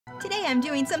Today I'm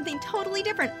doing something totally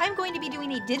different. I'm going to be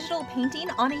doing a digital painting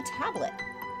on a tablet.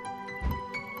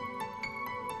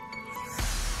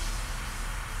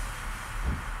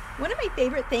 One of my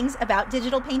favorite things about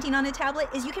digital painting on a tablet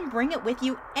is you can bring it with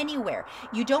you anywhere.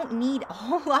 You don't need a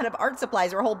whole lot of art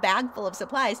supplies or a whole bag full of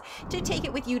supplies to take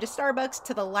it with you to Starbucks,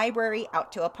 to the library,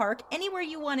 out to a park, anywhere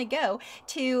you want to go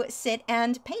to sit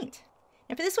and paint.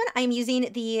 And for this one, I'm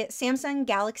using the Samsung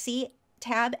Galaxy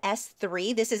Tab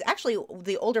S3. This is actually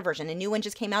the older version. A new one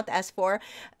just came out, the S4.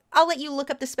 I'll let you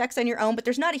look up the specs on your own, but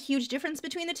there's not a huge difference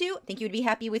between the two. I think you would be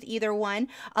happy with either one.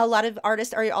 A lot of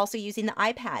artists are also using the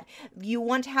iPad. You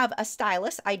want to have a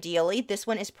stylus, ideally. This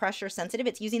one is pressure sensitive.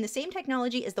 It's using the same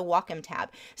technology as the Wacom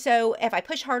tab. So if I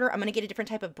push harder, I'm going to get a different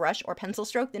type of brush or pencil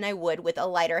stroke than I would with a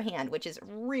lighter hand, which is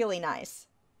really nice.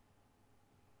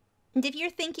 And if you're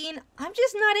thinking, I'm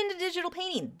just not into digital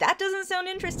painting, that doesn't sound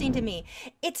interesting to me.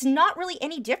 It's not really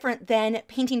any different than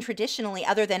painting traditionally,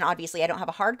 other than obviously I don't have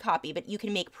a hard copy, but you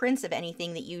can make prints of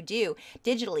anything that you do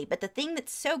digitally. But the thing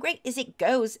that's so great is it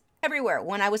goes everywhere.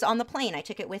 When I was on the plane, I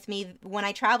took it with me when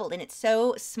I traveled, and it's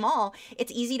so small,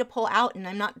 it's easy to pull out, and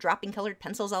I'm not dropping colored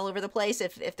pencils all over the place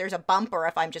if there's a bump or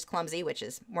if I'm just clumsy, which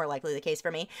is more likely the case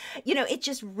for me. You know, it's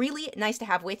just really nice to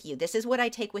have with you. This is what I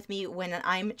take with me when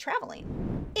I'm traveling.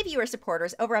 If you are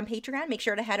supporters over on Patreon, make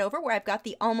sure to head over where I've got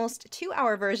the almost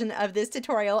 2-hour version of this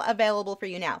tutorial available for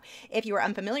you now. If you are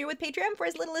unfamiliar with Patreon, for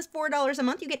as little as $4 a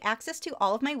month, you get access to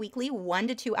all of my weekly 1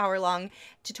 to 2 hour long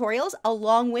tutorials,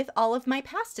 along with all of my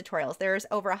past tutorials. There's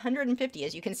over 150,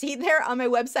 as you can see there on my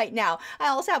website now. I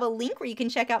also have a link where you can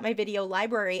check out my video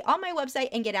library on my website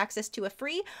and get access to a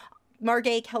free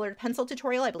Margay colored pencil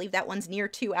tutorial. I believe that one's near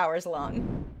 2 hours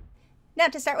long. Now,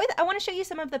 to start with, I want to show you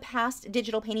some of the past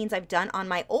digital paintings I've done on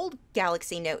my old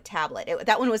Galaxy Note tablet.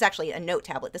 That one was actually a Note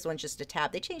tablet. This one's just a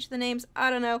tab. They changed the names. I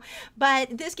don't know.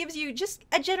 But this gives you just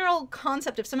a general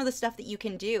concept of some of the stuff that you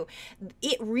can do.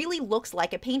 It really looks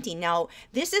like a painting. Now,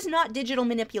 this is not digital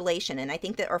manipulation, and I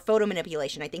think that, or photo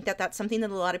manipulation. I think that that's something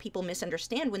that a lot of people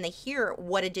misunderstand when they hear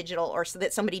what a digital, or so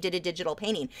that somebody did a digital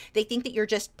painting. They think that you're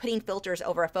just putting filters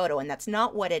over a photo, and that's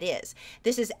not what it is.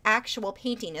 This is actual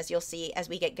painting, as you'll see as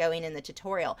we get going in the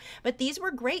tutorial. But these were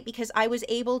great because I was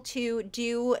able to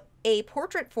do a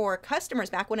portrait for customers.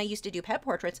 Back when I used to do pet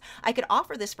portraits, I could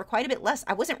offer this for quite a bit less.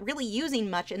 I wasn't really using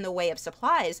much in the way of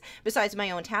supplies besides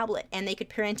my own tablet, and they could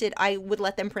print it. I would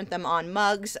let them print them on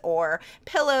mugs or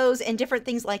pillows and different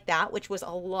things like that, which was a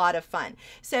lot of fun.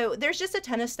 So there's just a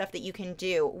ton of stuff that you can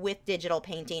do with digital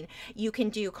painting. You can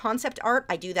do concept art.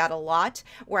 I do that a lot,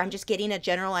 where I'm just getting a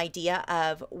general idea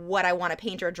of what I want to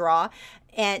paint or draw.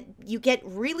 And you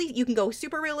can go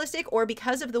super realistic, or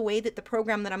because of the way that the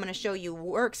program that I'm going to show you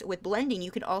works with blending,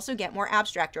 you can also get more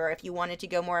abstract, or if you wanted to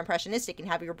go more impressionistic and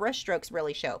have your brush strokes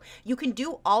really show. You can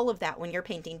do all of that when you're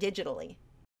painting digitally.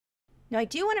 Now, I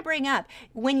do want to bring up,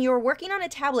 when you're working on a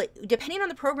tablet, depending on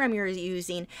the program you're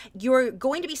using, you're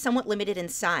going to be somewhat limited in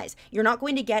size. You're not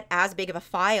going to get as big of a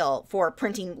file for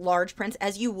printing large prints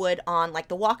as you would on like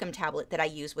the Wacom tablet that I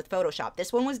use with Photoshop.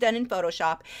 This one was done in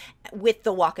Photoshop with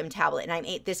the Wacom tablet,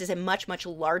 and this is a much, much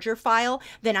larger file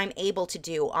than I'm able to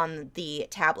do on the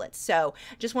tablet. So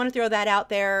just want to throw that out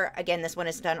there. Again, this one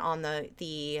is done on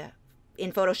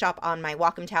in Photoshop on my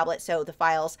Wacom tablet, so the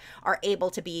files are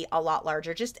able to be a lot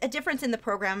larger. Just a difference in the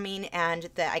programming and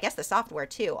I guess the software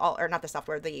too, or not the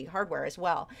software, the hardware as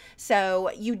well. So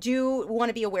you do want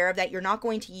to be aware of that. You're not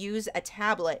going to use a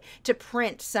tablet to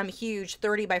print some huge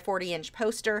 30 by 40 inch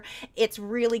poster. It's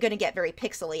really going to get very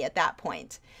pixely at that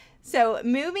point. So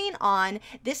moving on,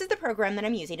 this is the program that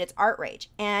I'm using. It's ArtRage,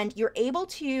 and you're able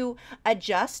to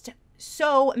adjust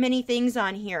so many things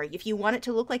on here. If you want it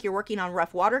to look like you're working on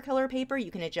rough watercolor paper,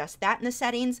 you can adjust that in the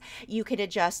settings. You can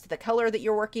adjust the color that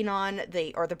you're working on,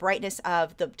 or the brightness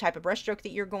of the type of brushstroke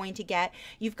that you're going to get.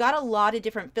 You've got a lot of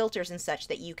different filters and such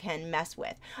that you can mess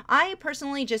with. I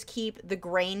personally just keep the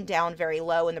grain down very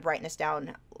low and the brightness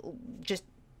down just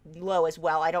low as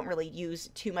well. I don't really use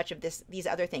too much of these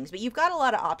other things, but you've got a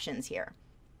lot of options here.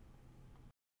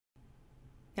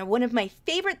 Now, one of my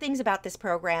favorite things about this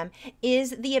program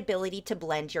is the ability to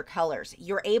blend your colors.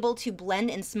 You're able to blend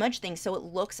and smudge things so it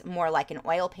looks more like an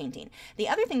oil painting. The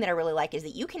other thing that I really like is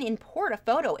that you can import a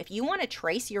photo. If you want to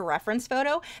trace your reference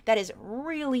photo, that is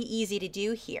really easy to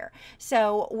do here.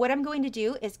 So what I'm going to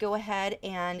do is go ahead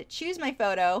and choose my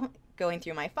photo, going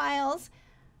through my files.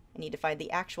 I need to find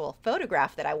the actual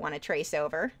photograph that I want to trace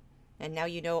over. And now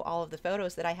you know all of the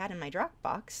photos that I had in my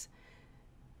Dropbox.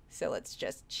 So let's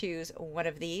just choose one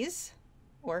of these,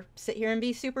 or sit here and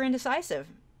be super indecisive.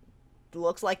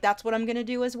 Looks like that's what I'm going to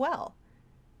do as well.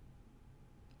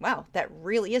 Wow, that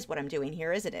really is what I'm doing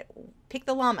here, isn't it? Pick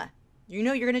the llama. You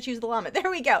know you're going to choose the llama.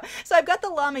 There we go. So I've got the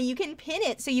llama. You can pin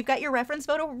it so you've got your reference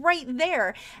photo right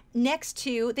there next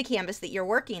to the canvas that you're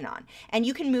working on. And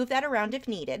you can move that around if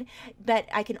needed. But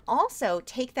I can also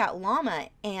take that llama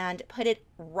and put it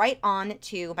right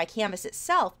onto my canvas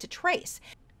itself to trace.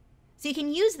 So you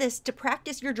can use this to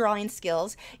practice your drawing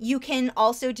skills. You can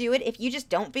also do it if you just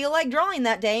don't feel like drawing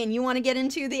that day and you want to get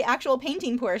into the actual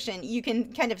painting portion. You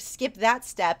can kind of skip that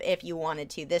step if you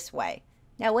wanted to this way.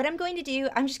 Now what I'm going to do,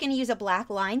 I'm just going to use a black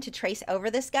line to trace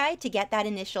over this guy to get that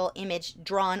initial image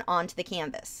drawn onto the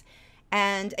canvas.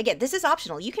 And again, this is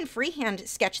optional. You can freehand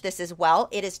sketch this as well.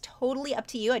 It is totally up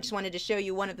to you. I just wanted to show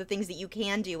you one of the things that you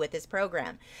can do with this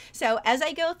program. So as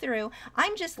I go through,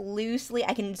 I'm just loosely,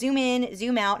 I can zoom in,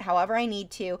 zoom out, however I need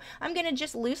to. I'm going to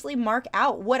just loosely mark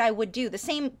out what I would do. The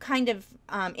same kind of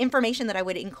information that I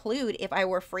would include if I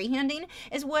were freehanding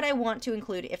is what I want to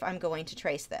include if I'm going to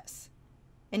trace this.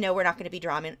 And no, we're not going to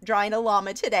be drawing a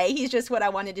llama today. He's just what I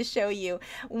wanted to show you,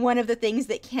 one of the things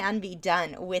that can be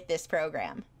done with this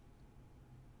program.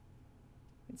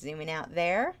 Zooming out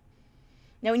there.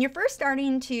 Now, when you're first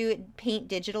starting to paint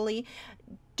digitally,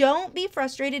 don't be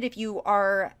frustrated if you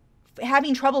are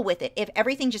having trouble with it. If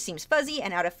everything just seems fuzzy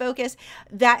and out of focus,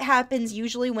 that happens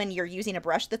usually when you're using a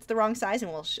brush that's the wrong size,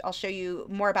 and I'll show you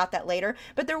more about that later.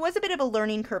 But there was a bit of a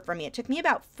learning curve for me. It took me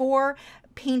about 4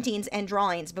 paintings and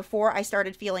drawings before I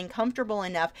started feeling comfortable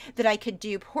enough that I could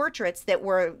do portraits that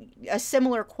were a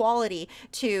similar quality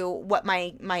to what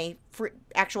my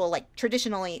actual, like,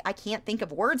 traditionally, I can't think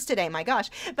of words today, my gosh,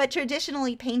 but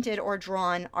traditionally painted or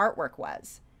drawn artwork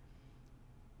was.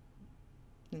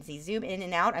 You can see zoom in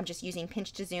and out. I'm just using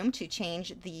pinch to zoom to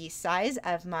change the size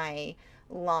of my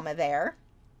llama there.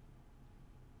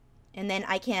 And then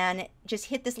I can just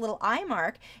hit this little eye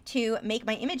mark to make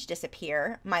my image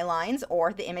disappear, my lines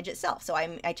or the image itself. So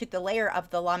I took the layer of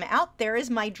the llama out. There is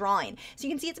my drawing. So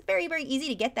you can see it's very, very easy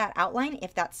to get that outline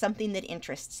if that's something that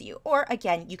interests you. Or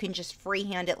again, you can just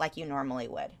freehand it like you normally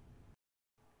would.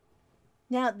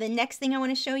 Now, the next thing I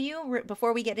want to show you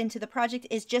before we get into the project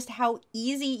is just how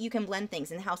easy you can blend things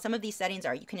and how some of these settings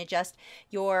are. You can adjust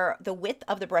the width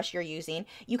of the brush you're using.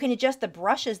 You can adjust the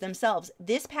brushes themselves.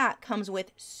 This pack comes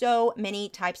with so many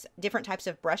different types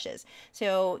of brushes.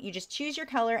 So you just choose your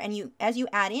color, and as you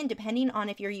add in, depending on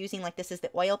if you're using, like this is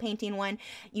the oil painting one,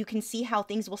 you can see how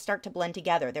things will start to blend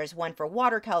together. There's one for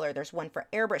watercolor, there's one for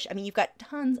airbrush. I mean, you've got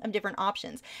tons of different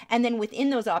options. And then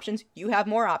within those options, you have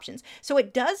more options. So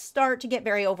it does start to get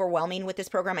very overwhelming with this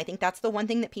program. I think that's the one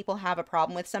thing that people have a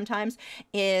problem with sometimes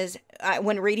is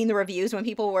when reading the reviews, when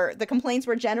the complaints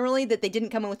were generally that they didn't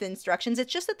come in with instructions.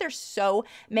 It's just that there's so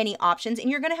many options and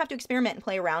you're going to have to experiment and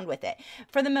play around with it.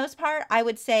 For the most part, I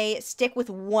would say stick with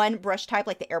one brush type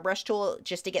like the airbrush tool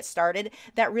just to get started.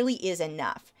 That really is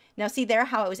enough. Now see there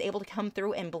how I was able to come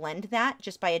through and blend that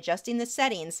just by adjusting the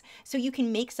settings so you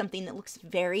can make something that looks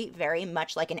very, very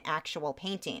much like an actual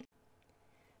painting.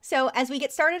 So as we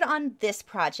get started on this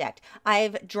project,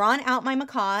 I've drawn out my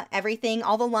macaw, everything,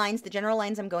 all the lines, the general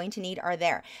lines I'm going to need are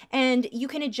there. And you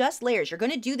can adjust layers. You're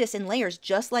going to do this in layers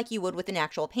just like you would with an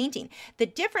actual painting. The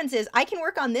difference is I can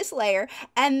work on this layer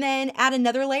and then add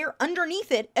another layer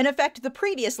underneath it and affect the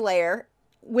previous layer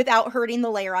without hurting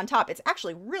the layer on top. It's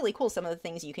actually really cool, some of the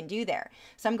things you can do there.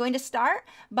 So I'm going to start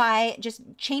by just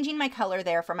changing my color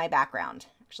there for my background.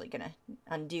 Actually gonna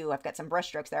undo, I've got some brush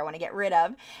strokes there I want to get rid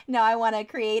of. Now I want to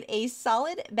create a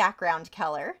solid background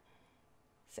color.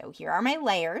 So here are my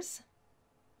layers.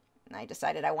 And I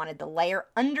decided I wanted the layer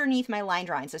underneath my line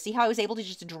drawing. So see how I was able to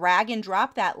just drag and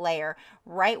drop that layer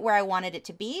right where I wanted it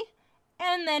to be,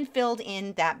 and then filled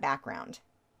in that background.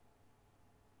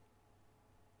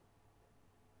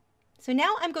 So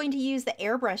now I'm going to use the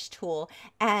airbrush tool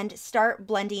and start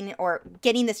blending or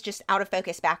getting this just out of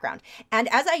focus background. And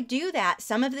as I do that,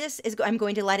 some of this I'm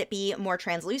going to let it be more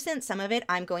translucent. Some of it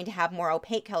I'm going to have more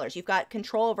opaque colors. You've got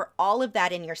control over all of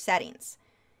that in your settings.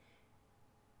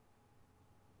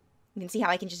 You can see how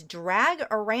I can just drag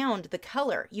around the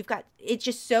color. It's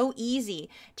just so easy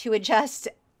to adjust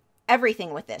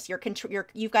everything with this.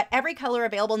 You've got every color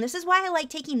available, and this is why I like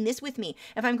taking this with me.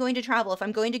 If I'm going to travel, if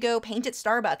I'm going to go paint at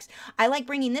Starbucks, I like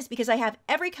bringing this because I have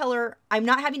every color. I'm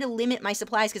not having to limit my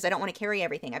supplies because I don't want to carry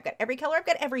everything. I've got every color. I've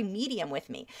got every medium with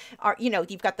me.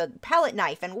 You've got the palette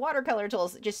knife and watercolor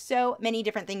tools. Just so many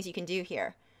different things you can do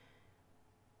here.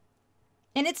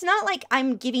 And it's not like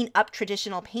I'm giving up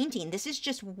traditional painting. This is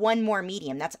just one more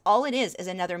medium. That's all it is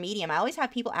another medium. I always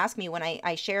have people ask me when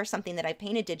I share something that I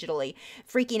painted digitally,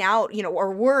 freaking out,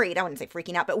 or worried. I wouldn't say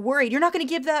freaking out, but worried. You're not going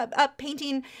to give that up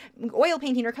painting, oil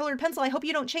painting or colored pencil. I hope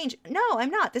you don't change. No, I'm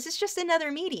not. This is just another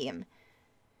medium.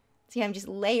 See, I'm just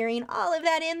layering all of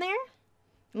that in there.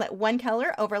 Let one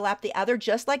color overlap the other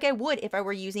just like I would if I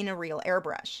were using a real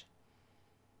airbrush.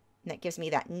 And that gives me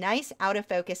that nice out of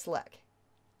focus look.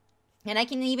 And I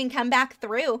can even come back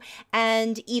through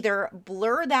and either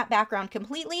blur that background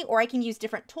completely, or I can use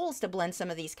different tools to blend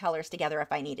some of these colors together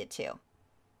if I needed to.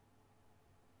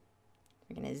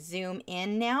 We're going to zoom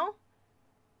in now.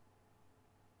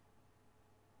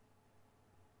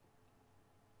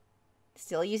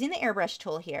 Still using the airbrush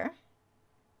tool here.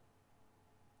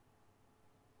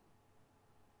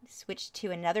 Switch to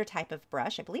another type of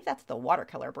brush. I believe that's the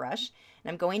watercolor brush.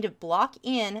 And I'm going to block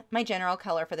in my general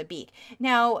color for the beak.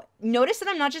 Now, notice that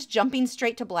I'm not just jumping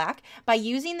straight to black. By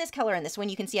using this color in this one,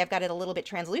 you can see I've got it a little bit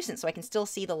translucent, so I can still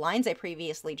see the lines I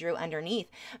previously drew underneath.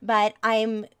 But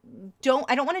I don't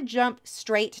want to jump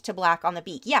straight to black on the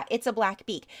beak. Yeah, it's a black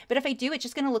beak, but if I do, it's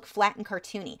just going to look flat and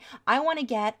cartoony. I want to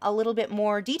get a little bit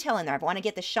more detail in there. I want to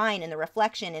get the shine and the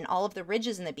reflection and all of the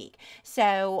ridges in the beak.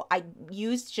 So I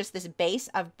used just this base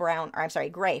of brown, or I'm sorry,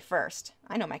 gray first.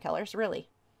 I know my colors, really.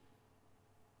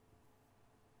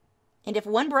 And if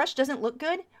one brush doesn't look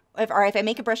good, if I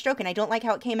make a brush stroke and I don't like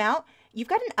how it came out, you've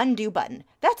got an undo button.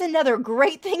 That's another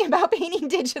great thing about painting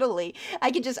digitally.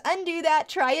 I can just undo that,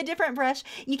 try a different brush.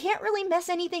 You can't really mess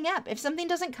anything up. If something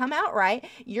doesn't come out right,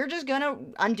 you're just gonna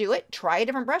undo it, try a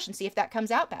different brush and see if that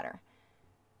comes out better.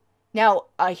 Now,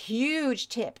 a huge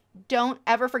tip, don't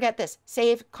ever forget this,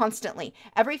 save constantly.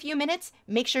 Every few minutes,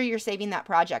 make sure you're saving that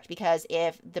project, because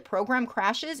if the program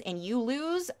crashes and you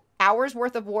lose hours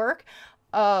worth of work,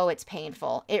 oh, it's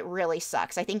painful. It really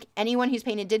sucks. I think anyone who's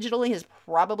painted digitally has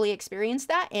probably experienced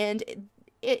that, and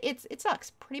it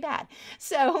sucks pretty bad.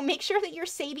 So make sure that you're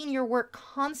saving your work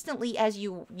constantly as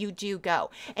you do go.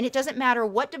 And it doesn't matter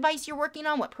what device you're working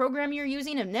on, what program you're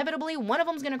using, inevitably one of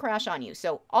them's going to crash on you.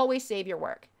 So always save your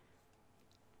work.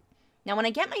 Now, when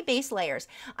I get my base layers,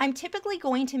 I'm typically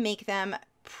going to make them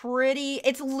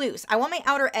it's loose. I want my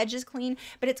outer edges clean,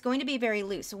 but it's going to be very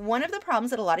loose. One of the problems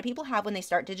that a lot of people have when they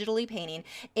start digitally painting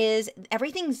is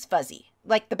everything's fuzzy.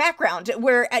 Like the background,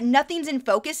 where nothing's in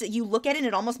focus. You look at it and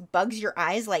it almost bugs your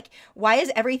eyes. Like, why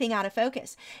is everything out of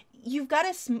focus? You've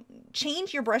got to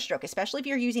change your brush stroke, especially if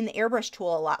you're using the airbrush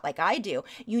tool a lot like I do.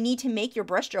 You need to make your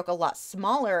brush stroke a lot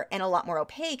smaller and a lot more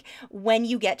opaque when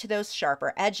you get to those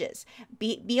sharper edges.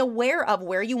 Be aware of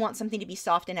where you want something to be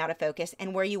soft and out of focus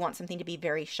and where you want something to be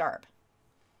very sharp.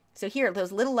 So here,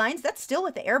 those little lines, that's still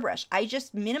with the airbrush. I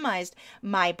just minimized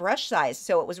my brush size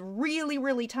so it was really,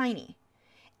 really tiny.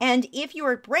 And if you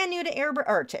are brand new to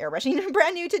airbrushing,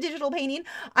 brand new to digital painting,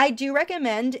 I do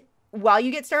recommend, while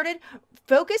you get started,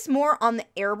 focus more on the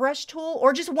airbrush tool,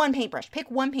 or just one paintbrush. Pick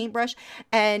one paintbrush,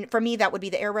 and for me, that would be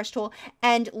the airbrush tool,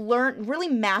 and really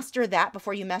master that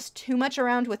before you mess too much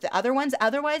around with the other ones.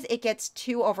 Otherwise, it gets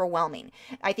too overwhelming.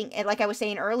 I think, like I was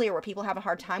saying earlier, where people have a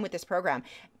hard time with this program,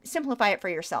 simplify it for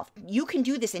yourself. You can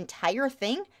do this entire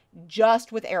thing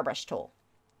just with airbrush tool.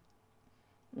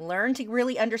 Learn to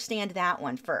really understand that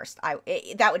one first.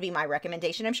 That would be my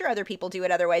recommendation. I'm sure other people do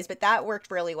it otherwise, but that worked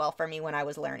really well for me when I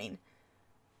was learning.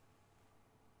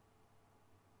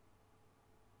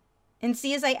 And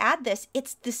see, as I add this,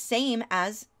 it's the same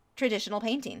as traditional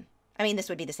painting. I mean, this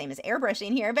would be the same as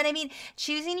airbrushing here, but I mean,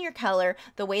 choosing your color,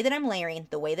 the way that I'm layering,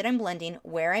 the way that I'm blending,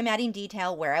 where I'm adding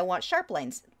detail, where I want sharp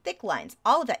lines, thick lines,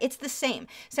 all of that, it's the same.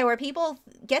 So where people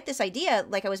get this idea,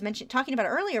 like I was talking about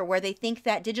earlier, where they think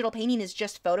that digital painting is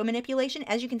just photo manipulation,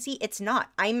 as you can see, it's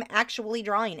not. I'm actually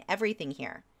drawing everything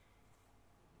here.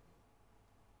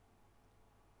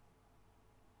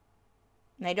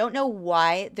 And I don't know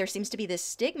why there seems to be this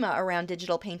stigma around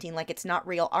digital painting like it's not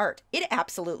real art. It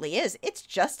absolutely is. It's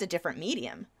just a different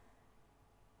medium.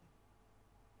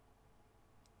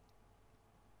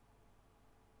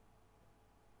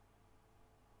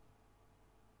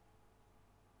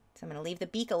 So I'm going to leave the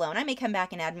beak alone. I may come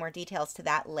back and add more details to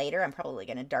that later. I'm probably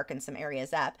going to darken some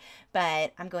areas up,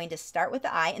 but I'm going to start with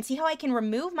the eye and see how I can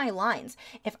remove my lines.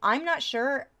 If I'm not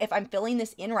sure if I'm filling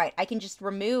this in right, I can just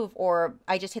remove, or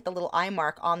I just hit the little eye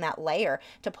mark on that layer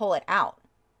to pull it out.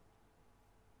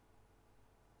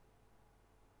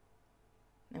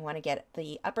 I want to get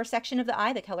the upper section of the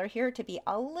eye, the color here, to be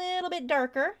a little bit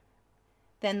darker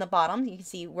than the bottom. You can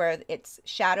see where it's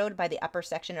shadowed by the upper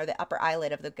section, or the upper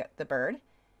eyelid of the bird.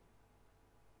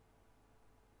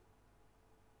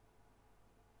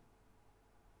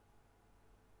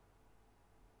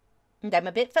 And I'm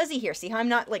a bit fuzzy here. See how I'm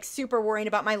not like super worried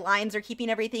about my lines or keeping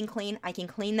everything clean? I can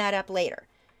clean that up later.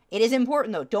 It is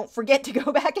important though. Don't forget to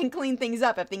go back and clean things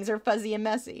up if things are fuzzy and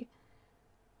messy.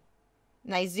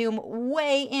 And I zoom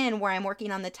way in where I'm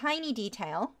working on the tiny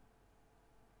detail.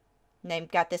 And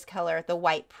I've got this color, the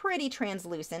white, pretty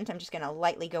translucent. I'm just going to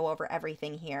lightly go over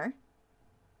everything here.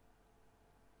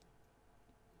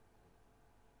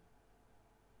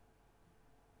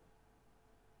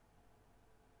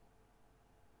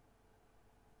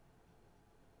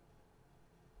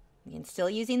 And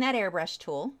still using that airbrush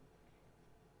tool.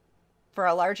 For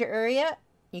a larger area,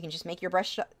 you can just make your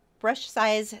brush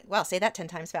size, well, say that 10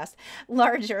 times fast,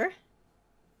 larger.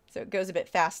 So it goes a bit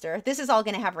faster. This is all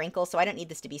going to have wrinkles, so I don't need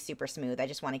this to be super smooth. I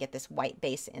just want to get this white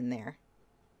base in there.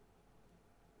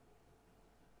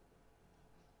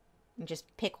 And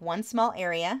just pick one small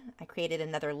area. I created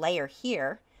another layer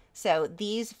here. So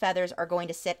these feathers are going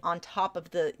to sit on top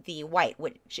of the white,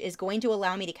 which is going to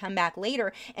allow me to come back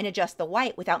later and adjust the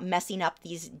white without messing up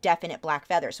these definite black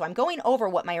feathers. So I'm going over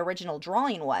what my original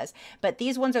drawing was, but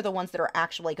these ones are the ones that are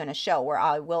actually going to show, where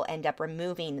I will end up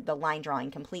removing the line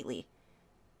drawing completely.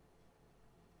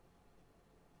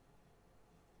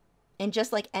 And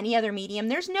just like any other medium,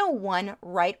 there's no one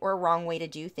right or wrong way to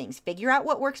do things. Figure out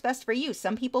what works best for you.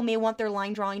 Some people may want their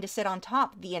line drawing to sit on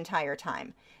top the entire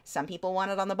time. Some people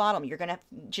want it on the bottom. You're going to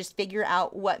just figure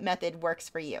out what method works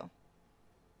for you.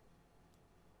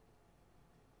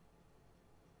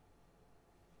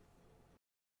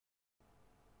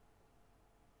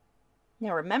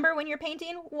 Now remember, when you're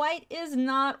painting, white is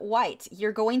not white.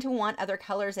 You're going to want other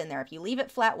colors in there. If you leave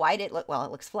it flat white, it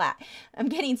looks flat. I'm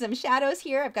getting some shadows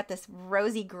here. I've got this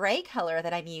rosy gray color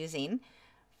that I'm using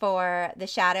for the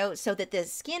shadow so that the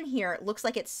skin here looks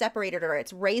like it's separated or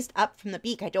it's raised up from the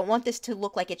beak. I don't want this to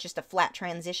look like it's just a flat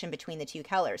transition between the two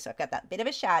colors. So I've got that bit of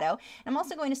a shadow. I'm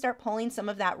also going to start pulling some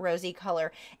of that rosy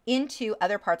color into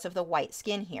other parts of the white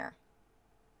skin here.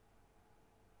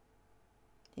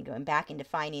 And going back and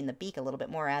defining the beak a little bit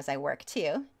more as I work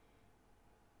too.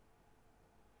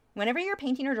 Whenever you're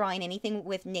painting or drawing anything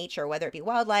with nature, whether it be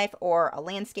wildlife or a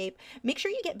landscape, make sure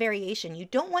you get variation. You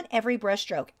don't want every brush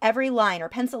stroke, every line or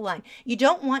pencil line. You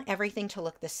don't want everything to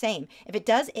look the same. If it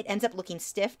does, it ends up looking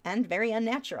stiff and very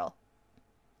unnatural.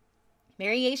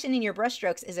 Variation in your brush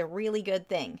strokes is a really good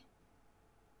thing.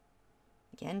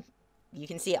 Again, you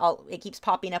can see it keeps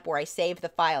popping up where I save the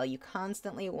file. You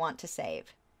constantly want to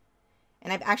save.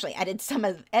 And I've actually edited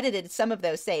some of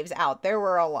those saves out. There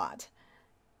were a lot.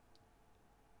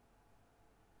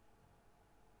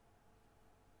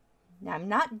 Now I'm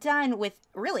not done with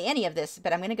really any of this,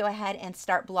 but I'm going to go ahead and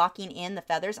start blocking in the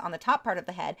feathers on the top part of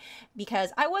the head,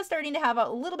 because I was starting to have a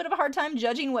little bit of a hard time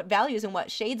judging what values and what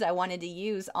shades I wanted to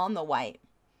use on the white.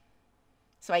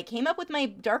 So I came up with my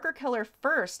darker color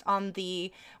first on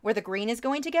where the green is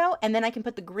going to go, and then I can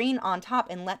put the green on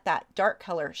top and let that dark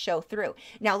color show through.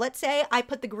 Now let's say I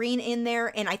put the green in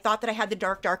there and I thought that I had the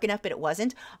dark enough, but it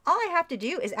wasn't. All I have to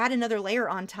do is add another layer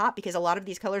on top, because a lot of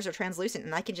these colors are translucent,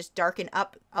 and I can just darken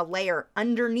up a layer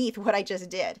underneath what I just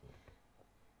did.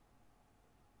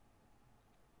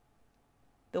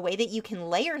 The way that you can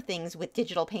layer things with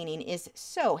digital painting is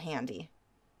so handy.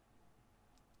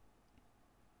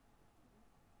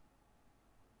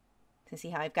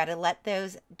 See how I've got to let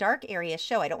those dark areas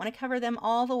show. I don't want to cover them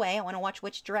all the way. I want to watch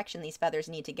which direction these feathers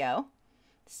need to go.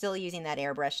 Still using that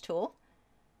airbrush tool.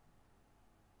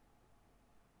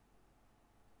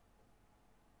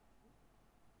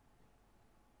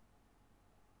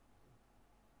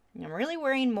 And I'm really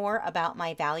worrying more about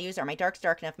my values. Are my darks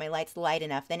dark enough, my lights light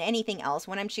enough, than anything else.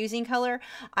 When I'm choosing color,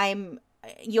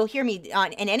 you'll hear me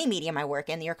in any medium I work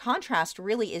in, your contrast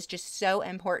really is just so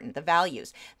important. The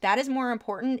values, that is more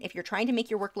important if you're trying to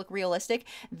make your work look realistic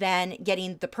than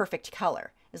getting the perfect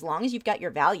color, as long as you've got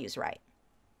your values right.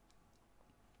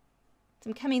 So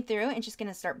I'm coming through and just going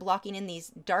to start blocking in these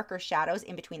darker shadows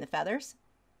in between the feathers.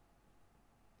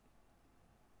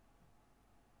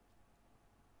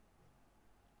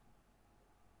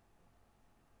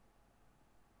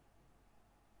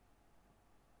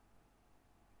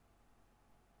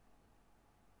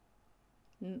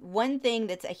 One thing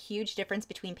that's a huge difference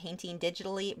between painting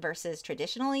digitally versus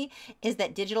traditionally is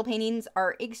that digital paintings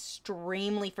are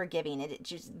extremely forgiving. It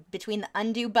just, between the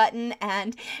undo button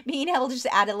and being able to just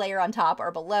add a layer on top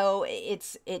or below,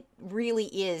 it really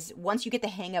is, once you get the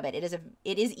hang of it,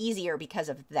 it is easier because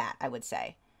of that, I would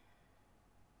say.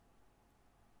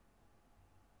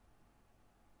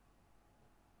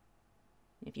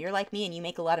 If you're like me and you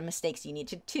make a lot of mistakes, you need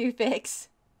to fix.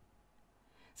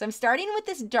 So I'm starting with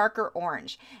this darker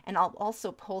orange, and I'll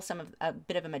also pull a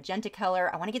bit of a magenta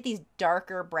color. I want to get these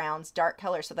darker browns, dark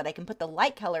colors, so that I can put the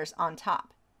light colors on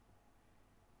top.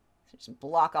 So just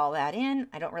block all that in.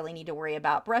 I don't really need to worry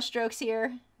about brush strokes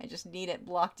here. I just need it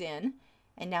blocked in.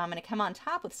 And now I'm going to come on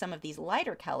top with some of these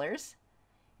lighter colors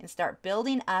and start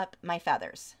building up my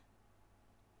feathers.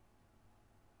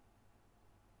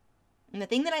 And the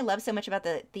thing that I love so much about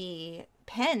the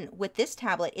pen with this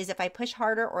tablet is if I push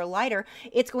harder or lighter,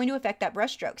 it's going to affect that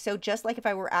brush stroke. So just like if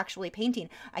I were actually painting,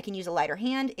 I can use a lighter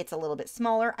hand. It's a little bit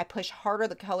smaller. I push harder,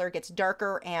 the color gets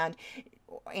darker, and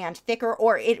and thicker,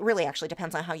 or it really actually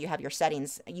depends on how you have your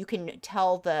settings. You can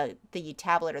tell the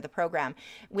tablet or the program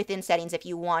within settings if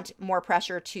you want more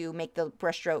pressure to make the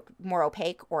brushstroke more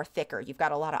opaque or thicker. You've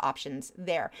got a lot of options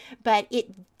there, but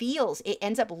it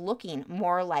ends up looking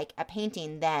more like a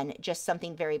painting than just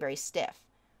something very, very stiff.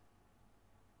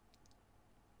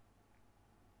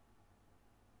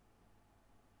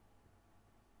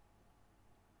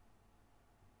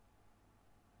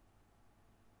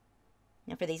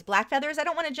 Now for these black feathers, I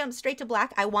don't want to jump straight to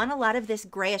black. I want a lot of this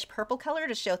grayish purple color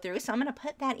to show through, so I'm going to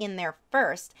put that in there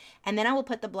first, and then I will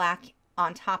put the black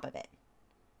on top of it.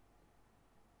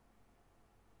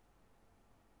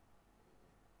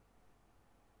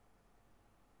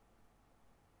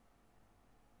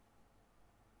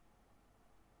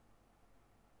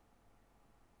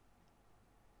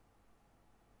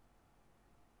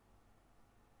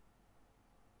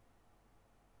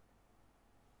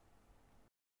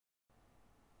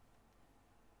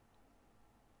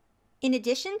 In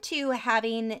addition to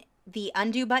having the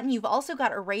undo button, you've also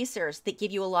got erasers that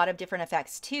give you a lot of different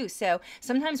effects too. So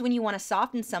sometimes when you want to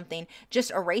soften something,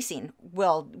 just erasing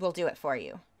will do it for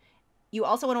you. You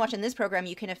also want to watch in this program,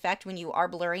 you can affect when you are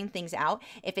blurring things out,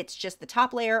 if it's just the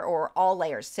top layer or all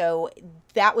layers. So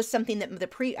that was something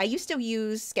that I used to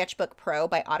use Sketchbook Pro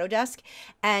by Autodesk,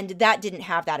 and that didn't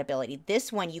have that ability. This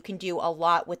one, you can do a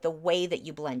lot with the way that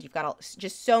you blend. You've got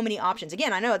just so many options.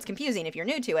 Again, I know it's confusing if you're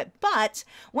new to it, but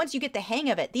once you get the hang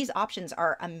of it, these options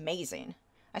are amazing.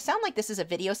 I sound like this is a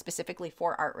video specifically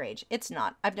for ArtRage. It's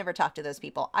not. I've never talked to those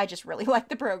people. I just really like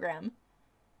the program.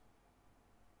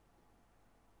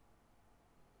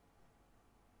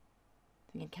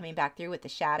 Again, coming back through with the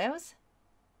shadows.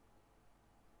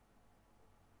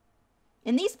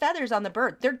 And these feathers on the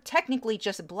bird, they're technically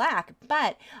just black,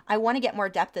 but I want to get more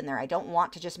depth in there. I don't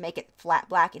want to just make it flat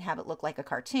black and have it look like a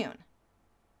cartoon.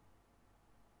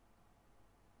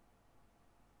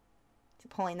 So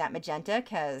pulling that magenta,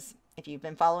 because if you've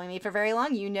been following me for very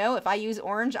long, you know if I use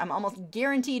orange, I'm almost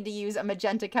guaranteed to use a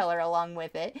magenta color along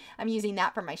with it. I'm using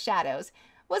that for my shadows.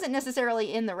 Wasn't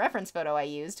necessarily in the reference photo I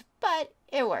used, but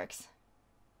it works.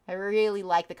 I really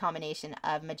like the combination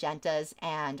of magentas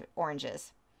and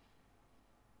oranges.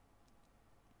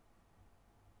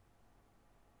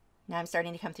 Now I'm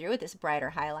starting to come through with this brighter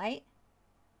highlight.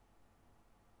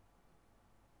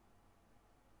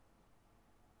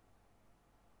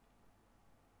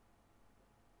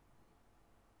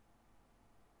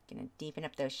 Going to deepen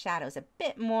up those shadows a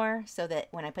bit more so that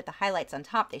when I put the highlights on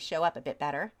top, they show up a bit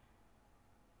better.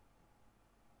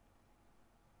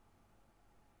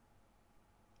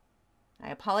 I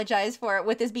apologize for it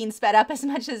with this being sped up as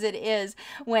much as it is.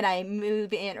 When I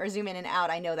move in or zoom in and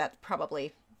out, I know that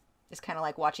probably is kind of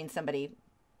like watching somebody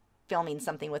filming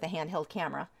something with a handheld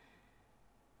camera.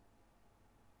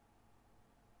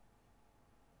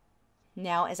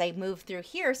 Now, as I move through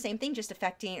here, same thing, just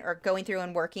affecting or going through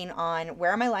and working on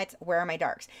where are my lights, where are my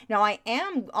darks. Now, I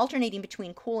am alternating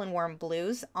between cool and warm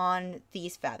blues on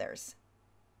these feathers.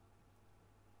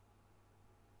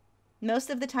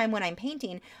 Most of the time when I'm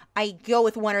painting, I go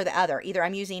with one or the other. Either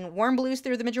I'm using warm blues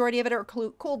through the majority of it or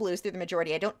cool blues through the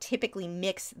majority. I don't typically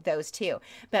mix those two.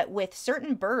 But with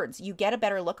certain birds, you get a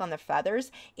better look on the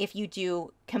feathers if you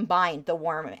do combine the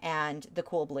warm and the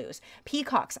cool blues.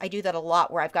 Peacocks, I do that a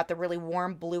lot where I've got the really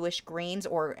warm bluish greens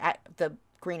or at the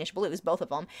greenish blues, both of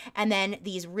them, and then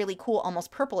these really cool almost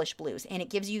purplish blues, and it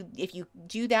gives you, if you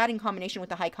do that in combination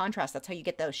with the high contrast, that's how you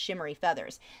get those shimmery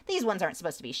feathers. These ones aren't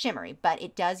supposed to be shimmery, but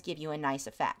it does give you a nice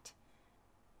effect.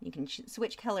 You can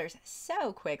switch colors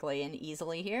so quickly and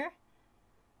easily here,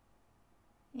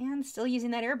 and still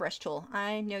using that airbrush tool.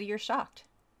 I know you're shocked.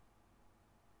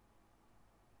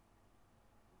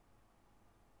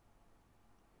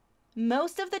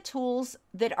 Most of the tools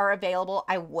that are available,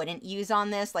 I wouldn't use on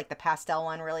this. Like the pastel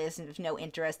one really isn't of no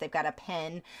interest. They've got a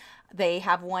pen. They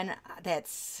have one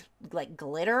that's like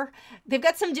glitter. They've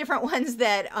got some different ones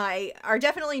that are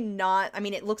definitely not, I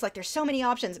mean, it looks like there's so many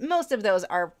options. Most of those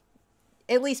are,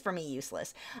 at least for me,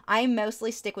 useless. I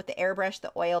mostly stick with the airbrush,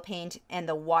 the oil paint, and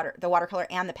the watercolor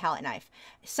and the palette knife.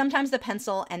 Sometimes the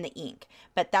pencil and the ink,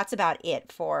 but that's about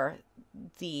it for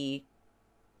the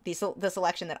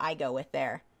selection that I go with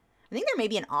there. I think there may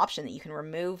be an option that you can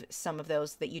remove some of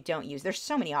those that you don't use. There's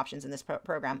so many options in this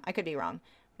program. I could be wrong,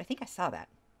 but I think I saw that.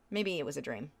 Maybe it was a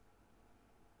dream.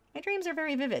 My dreams are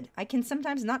very vivid. I can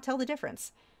sometimes not tell the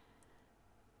difference.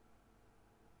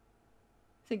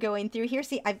 So going through here,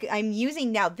 see, I'm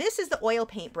using now, this is the oil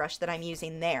paint brush that I'm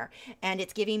using there, and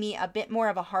it's giving me a bit more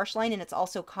of a harsh line, and it's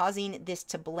also causing this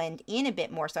to blend in a bit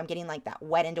more, so I'm getting like that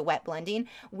wet into wet blending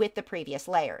with the previous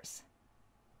layers.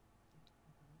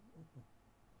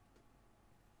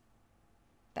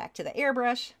 Back to the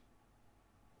airbrush.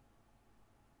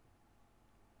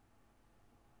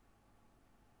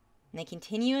 And I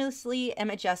continuously am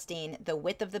adjusting the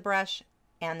width of the brush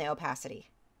and the opacity.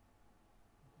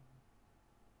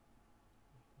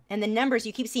 And the numbers,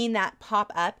 you keep seeing that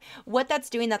pop up. What that's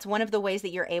doing, that's one of the ways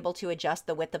that you're able to adjust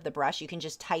the width of the brush. You can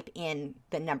just type in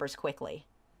the numbers quickly.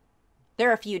 There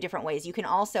are a few different ways. You can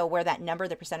also, where that number,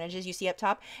 the percentages you see up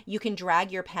top, you can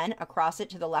drag your pen across it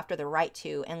to the left or the right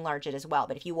to enlarge it as well.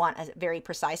 But if you want a very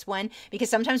precise one, because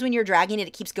sometimes when you're dragging it,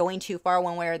 it keeps going too far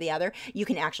one way or the other, you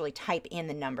can actually type in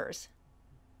the numbers.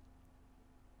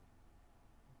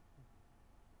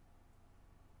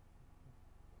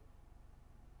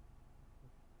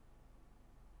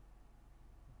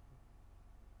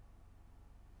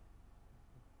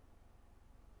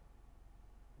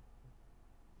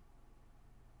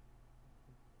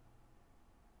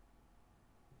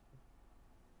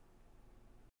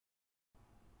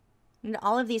 And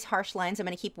all of these harsh lines, I'm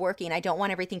going to keep working. I don't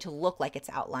want everything to look like it's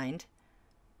outlined.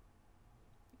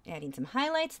 Adding some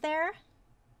highlights there.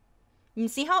 You can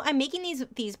see how I'm making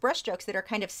these brush strokes that are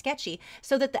kind of sketchy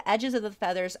so that the edges of the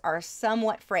feathers are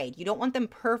somewhat frayed. You don't want them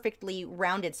perfectly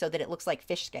rounded so that it looks like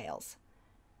fish scales.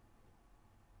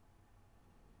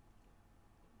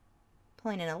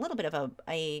 Pulling in a little bit of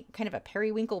a kind of a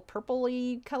periwinkle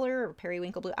purpley color or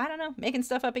periwinkle blue. I don't know, making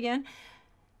stuff up again.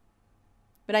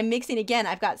 But I'm mixing again.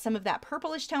 I've got some of that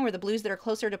purplish tone where the blues that are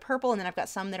closer to purple, and then I've got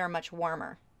some that are much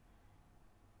warmer.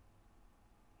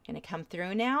 I'm going to come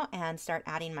through now and start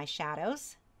adding my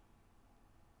shadows.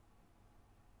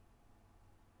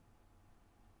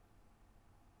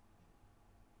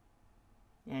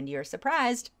 And you're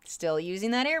surprised, still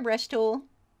using that airbrush tool.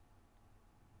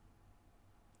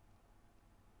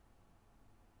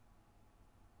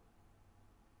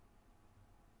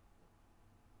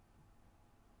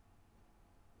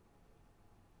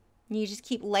 You just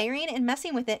keep layering and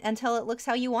messing with it until it looks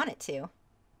how you want it to.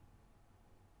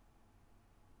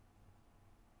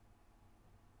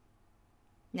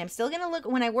 And I'm still going to look,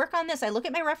 when I work on this, I look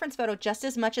at my reference photo just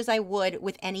as much as I would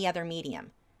with any other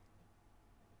medium.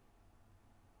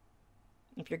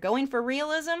 If you're going for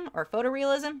realism or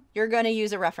photorealism, you're going to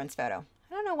use a reference photo.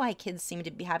 I don't know why kids seem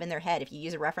to have in their head, if you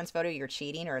use a reference photo, you're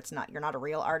cheating or you're not a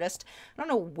real artist. I don't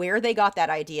know where they got that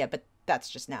idea, but that's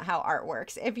just not how art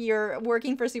works. If you're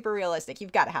working for super realistic,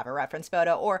 you've got to have a reference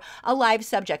photo or a live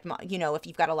subject, you know, if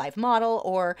you've got a live model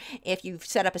or if you've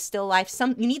set up a still life,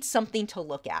 you need something to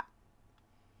look at.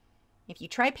 If you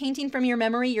try painting from your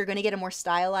memory, you're going to get a more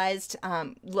stylized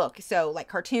look. So like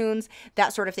cartoons,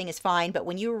 that sort of thing is fine. But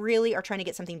when you really are trying to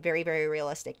get something very, very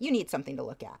realistic, you need something to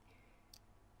look at.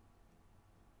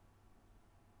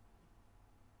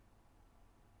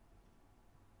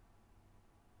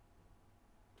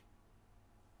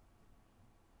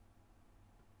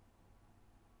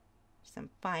 Some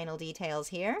final details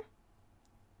here.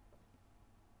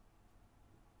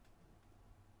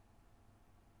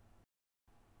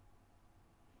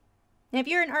 Now, if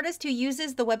you're an artist who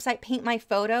uses the website Paint My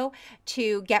Photo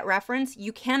to get reference,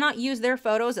 you cannot use their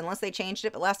photos unless they changed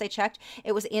it. But last I checked,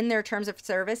 it was in their terms of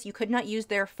service. You could not use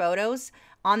their photos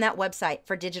on that website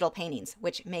for digital paintings,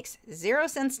 which makes zero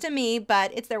sense to me,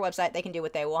 but it's their website. They can do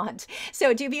what they want.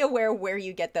 So do be aware where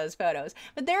you get those photos.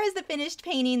 But there is the finished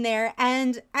painting there.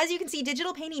 And as you can see,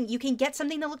 digital painting, you can get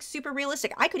something that looks super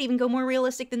realistic. I could even go more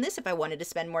realistic than this if I wanted to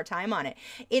spend more time on it.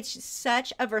 It's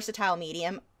such a versatile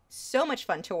medium. So much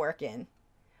fun to work in.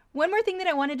 One more thing that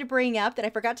I wanted to bring up that I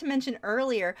forgot to mention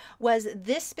earlier was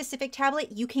this specific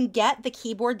tablet. You can get the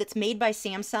keyboard that's made by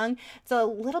Samsung. It's a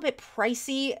little bit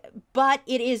pricey, but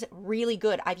it is really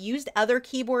good. I've used other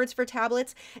keyboards for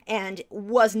tablets and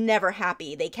was never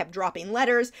happy. They kept dropping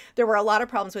letters. There were a lot of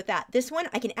problems with that. This one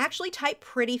I can actually type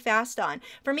pretty fast on.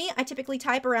 For me, I typically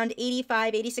type around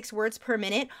 85, 86 words per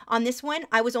minute. On this one,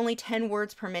 I was only 10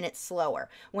 words per minute slower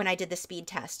when I did the speed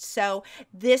test. So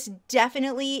this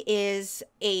definitely is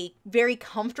a very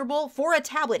comfortable, for a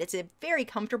tablet, it's a very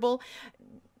comfortable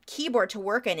keyboard to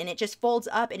work in, and it just folds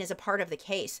up and is a part of the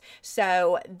case.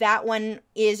 So that one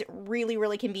is really,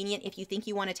 really convenient. If you think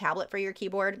you want a tablet for your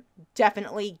keyboard,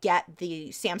 definitely get the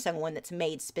Samsung one that's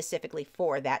made specifically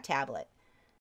for that tablet.